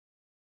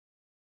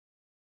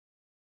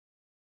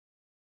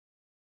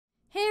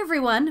Hey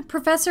everyone,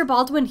 Professor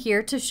Baldwin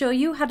here to show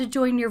you how to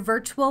join your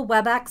virtual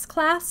WebEx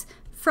class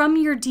from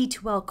your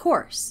D2L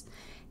course.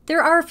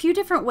 There are a few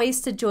different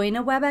ways to join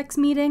a WebEx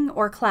meeting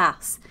or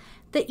class.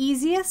 The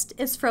easiest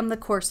is from the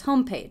course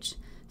homepage.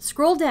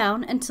 Scroll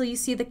down until you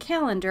see the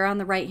calendar on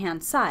the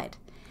right-hand side.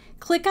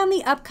 Click on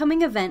the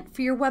upcoming event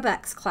for your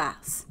WebEx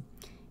class.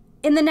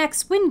 In the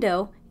next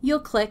window, you'll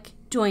click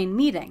Join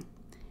Meeting.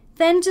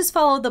 Then just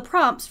follow the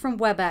prompts from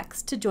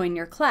WebEx to join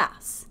your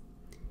class.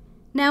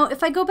 Now,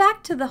 if I go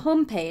back to the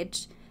home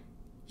page,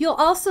 you'll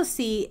also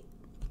see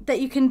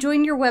that you can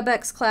join your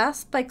WebEx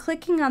class by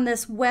clicking on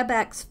this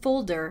WebEx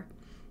folder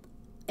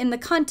in the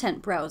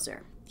content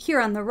browser, here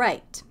on the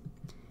right.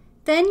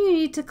 Then you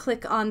need to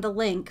click on the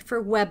link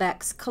for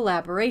WebEx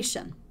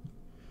collaboration.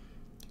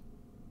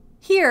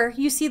 Here,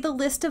 you see the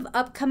list of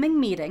upcoming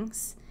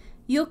meetings.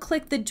 You'll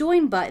click the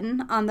Join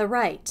button on the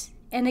right,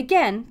 and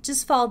again,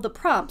 just follow the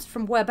prompts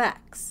from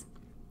WebEx.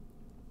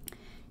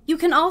 You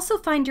can also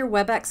find your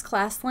WebEx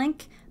class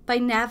link by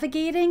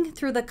navigating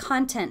through the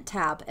Content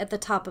tab at the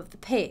top of the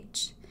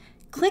page.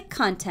 Click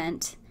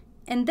Content,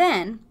 and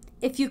then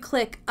if you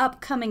click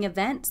Upcoming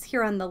Events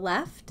here on the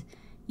left,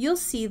 you'll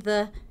see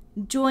the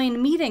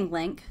Join Meeting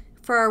link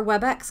for our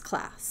WebEx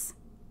class.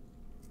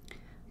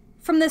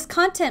 From this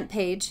content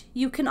page,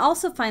 you can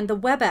also find the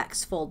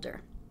WebEx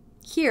folder.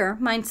 Here,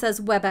 mine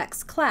says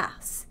WebEx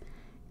class.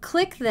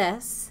 Click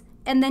this,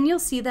 and then you'll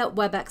see that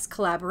WebEx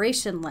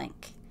collaboration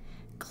link.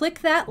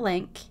 Click that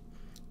link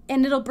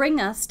and it'll bring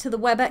us to the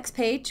WebEx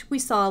page we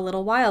saw a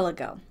little while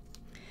ago.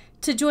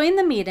 To join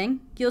the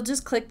meeting, you'll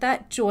just click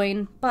that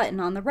Join button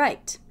on the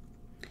right.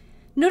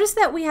 Notice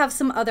that we have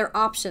some other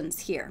options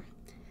here.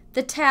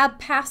 The tab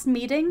Past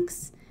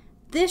Meetings,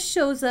 this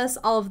shows us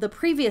all of the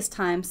previous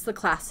times the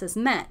class has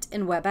met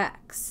in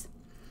WebEx.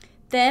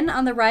 Then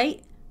on the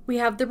right, we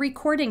have the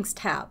Recordings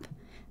tab.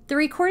 The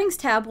Recordings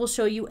tab will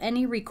show you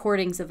any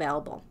recordings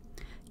available.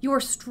 You are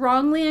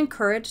strongly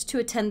encouraged to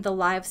attend the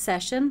live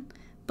session,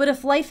 but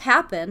if life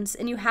happens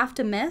and you have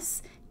to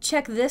miss,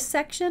 check this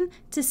section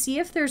to see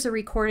if there's a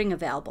recording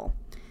available.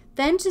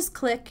 Then just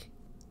click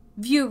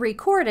View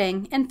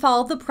Recording and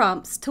follow the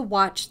prompts to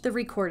watch the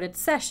recorded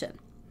session.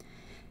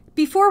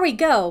 Before we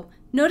go,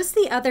 notice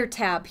the other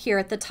tab here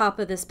at the top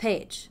of this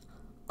page,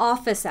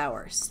 Office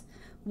Hours.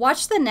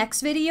 Watch the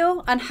next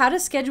video on how to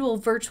schedule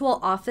virtual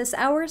office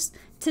hours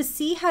to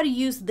see how to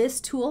use this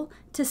tool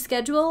to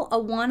schedule a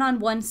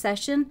one-on-one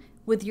session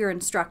with your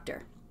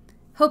instructor.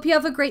 Hope you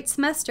have a great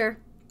semester.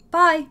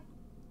 Bye!